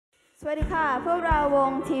สวัสดีค่ะพวกเราว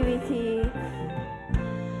ง TVT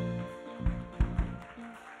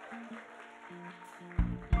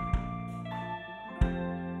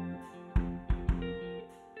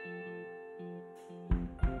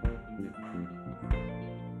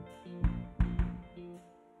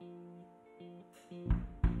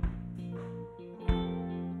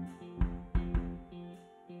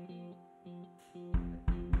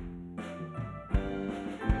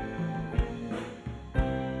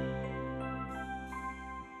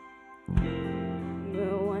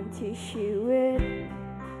ที่ชีวิต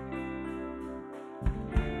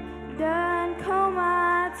เดินเข้ามา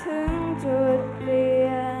ถึงจุดเปลี่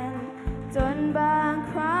ยนจนบาง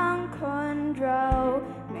ครั้งคนเรา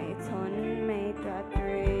ไม่ทนไม่ตระเต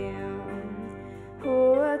รียมหั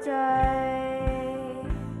วใจ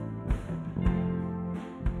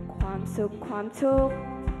ความสุขความทุกข์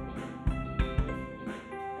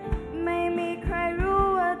ไม่มีใครรู้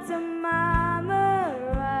ว่าจะมาเมื่อ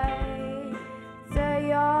ไรจะ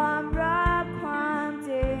ยอมรับความ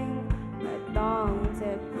จริงไม่ต้องเ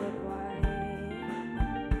จ็บปวดไว้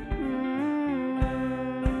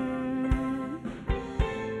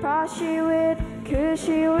เพราะชีวิตคือ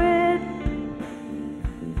ชีวิต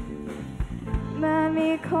เมื่อมี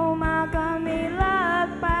เข้ามาก็มีเลิก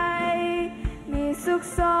ไปมีสุข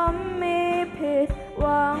สมมีผิดห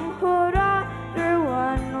วังหัวเราะหรือห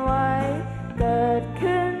วั่นไหวเกิด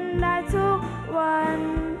ขึ้นได้ทุกวัน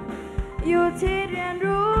อยู่ที่เรียน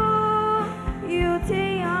รู้อยู่ที่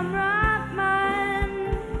ยอมรับมัน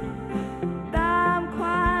ตามคว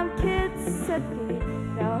ามคิดสติ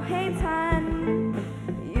เราให้ทัน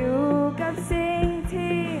อยู่กับสิ่ง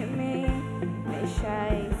ที่มีไม่ใช่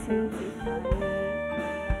สิ่งที่ฝัน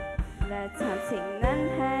และทำสิ่งนั้น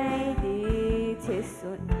ให้ดีที่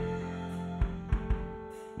สุด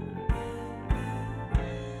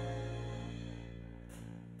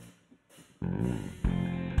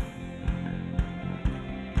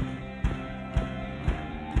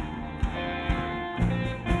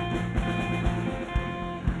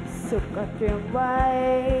สุขก็เตรียมไว้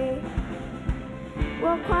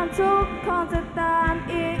ว่าความทุกข์คงจะตาม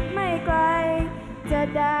อีกไม่ไกลจะ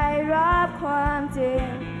ได้รับความจริง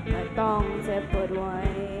ไม่ต้องเจ็บปวดไว้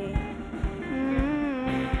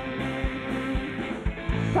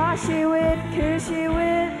เพราะชีวิตคือชี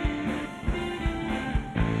วิต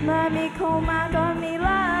เมื่อมีเข้ามาก็มีเ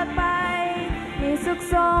ลิกไปมีสุข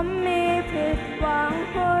สมมีผิดหวัง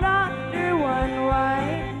หัวเราะหรือหวั่นไหว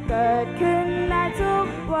เกิดขึ้นได้ทุก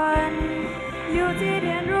วันอยู่ที่เ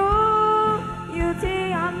รียนรู้อยู่ที่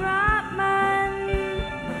ยอมรับมัน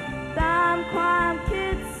ตามความคิ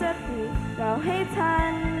ดสติเราให้ทั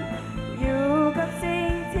นอยู่กับสิ่ง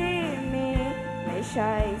ที่มีไม่ใ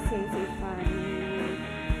ช่สิ่งที่ฝัน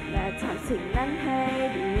และทำสิ่งนั้นให้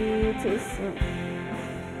ดีที่สุด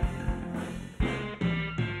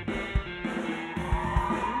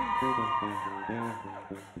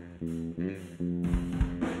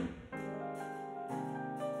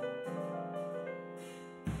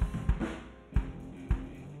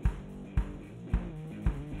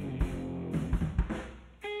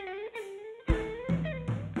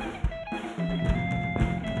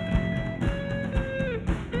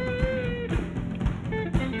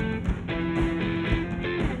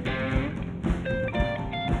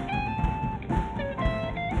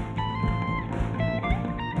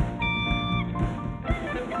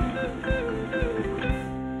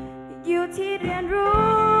อยู่ที่เรียนรู้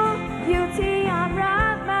อยู่ที่ยอมรั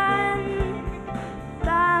บมัน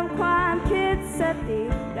ตามความคิดสติ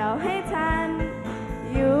เราให้ทัน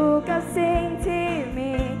อยู่กับสิ่งที่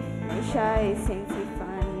มีไม่ใช่สิ่งที่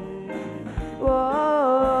ฝัน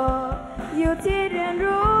อยู่ที่เรียน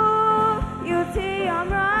รู้อยู่ที่ยอม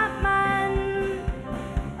รับมัน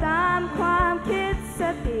ตามความคิดส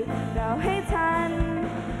ติเราให้ทัน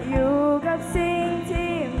อยู่กับสิ่ง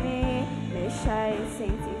ที่มีไม่ใช่สิ่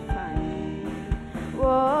งที่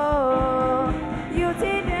อยู่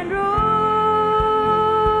ที่เรียนรู้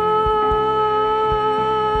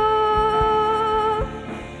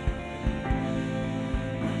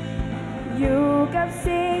อยู่กับ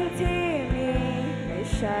สิ่งที่มีไม่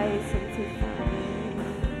ใช่สิ่งที่ฝัน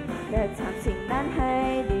และทำสิ่งนั้นให้